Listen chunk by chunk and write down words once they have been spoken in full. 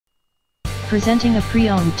Presenting a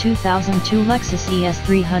pre-owned 2002 Lexus ES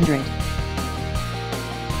 300.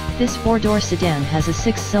 This four-door sedan has a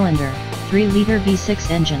 6-cylinder, 3-liter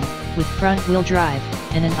V6 engine, with front-wheel drive,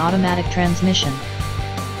 and an automatic transmission.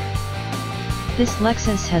 This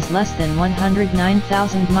Lexus has less than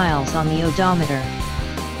 109,000 miles on the odometer.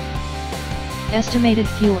 Estimated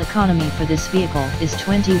fuel economy for this vehicle is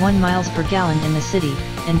 21 miles per gallon in the city,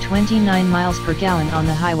 and 29 miles per gallon on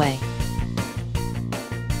the highway.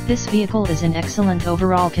 This vehicle is in excellent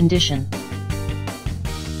overall condition.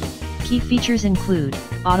 Key features include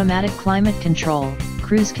automatic climate control,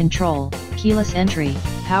 cruise control, keyless entry,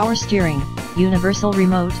 power steering, universal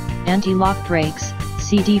remote, anti-lock brakes,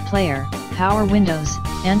 CD player, power windows,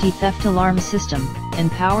 anti-theft alarm system,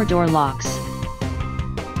 and power door locks.